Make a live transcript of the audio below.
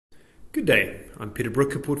Good day, I'm Peter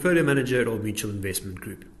Brooke, a Portfolio Manager at Old Mutual Investment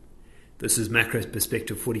Group. This is Macro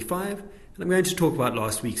Perspective 45, and I'm going to talk about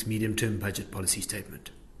last week's medium-term budget policy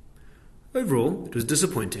statement. Overall, it was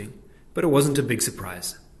disappointing, but it wasn't a big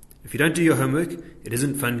surprise. If you don't do your homework, it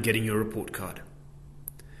isn't fun getting your report card.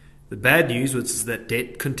 The bad news was that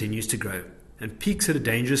debt continues to grow and peaks at a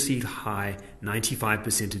dangerously high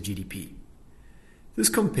 95% of GDP. This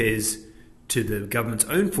compares to the government's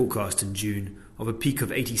own forecast in June of a peak of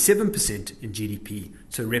 87% in GDP,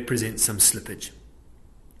 so represents some slippage.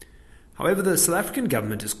 However, the South African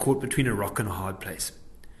government is caught between a rock and a hard place.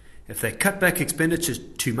 If they cut back expenditure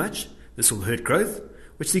too much, this will hurt growth,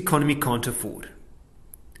 which the economy can't afford.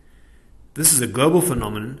 This is a global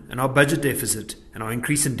phenomenon, and our budget deficit and our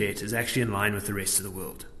increase in debt is actually in line with the rest of the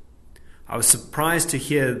world. I was surprised to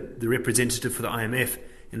hear the representative for the IMF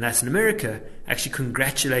in Latin America actually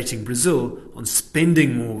congratulating Brazil on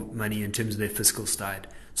spending more money in terms of their fiscal side.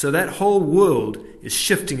 So that whole world is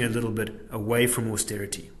shifting a little bit away from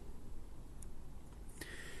austerity.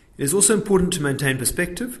 It is also important to maintain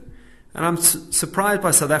perspective, and I'm surprised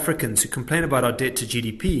by South Africans who complain about our debt to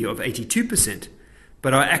GDP of 82%,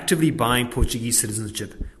 but are actively buying Portuguese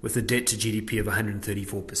citizenship with a debt to GDP of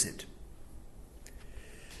 134%.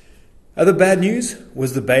 Other bad news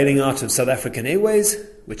was the bailing out of South African Airways,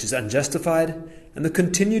 which is unjustified, and the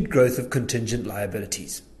continued growth of contingent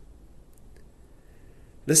liabilities.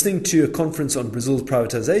 Listening to a conference on Brazil's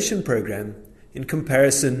privatization program, in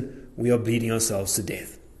comparison, we are bleeding ourselves to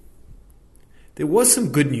death. There was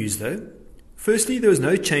some good news though. Firstly, there was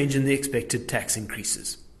no change in the expected tax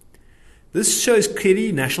increases. This shows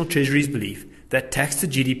clearly National Treasury's belief that tax to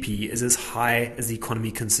GDP is as high as the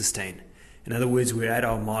economy can sustain. In other words, we're at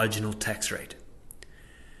our marginal tax rate.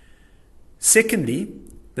 Secondly,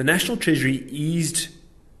 the National Treasury eased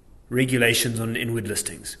regulations on inward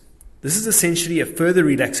listings. This is essentially a further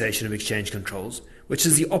relaxation of exchange controls, which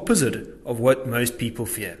is the opposite of what most people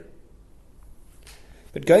fear.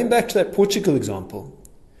 But going back to that Portugal example,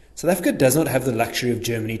 South Africa does not have the luxury of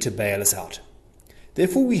Germany to bail us out.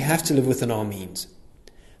 Therefore, we have to live within our means.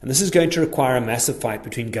 And this is going to require a massive fight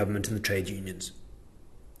between government and the trade unions.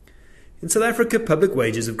 In South Africa, public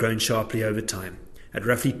wages have grown sharply over time, at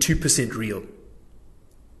roughly 2% real.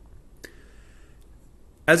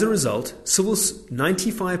 As a result,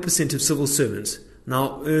 95% of civil servants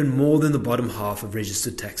now earn more than the bottom half of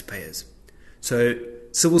registered taxpayers. So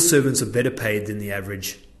civil servants are better paid than the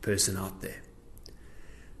average person out there.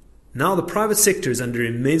 Now the private sector is under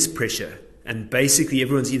immense pressure, and basically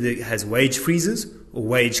everyone's either has wage freezes or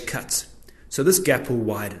wage cuts. So this gap will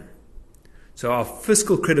widen. So our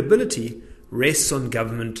fiscal credibility rests on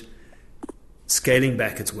government scaling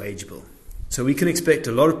back its wage bill. So we can expect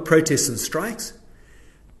a lot of protests and strikes,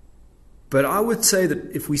 but I would say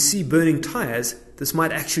that if we see burning tires, this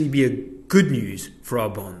might actually be a good news for our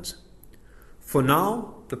bonds. For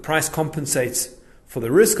now, the price compensates for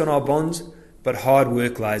the risk on our bonds, but hard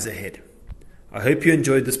work lies ahead. I hope you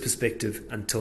enjoyed this perspective. Until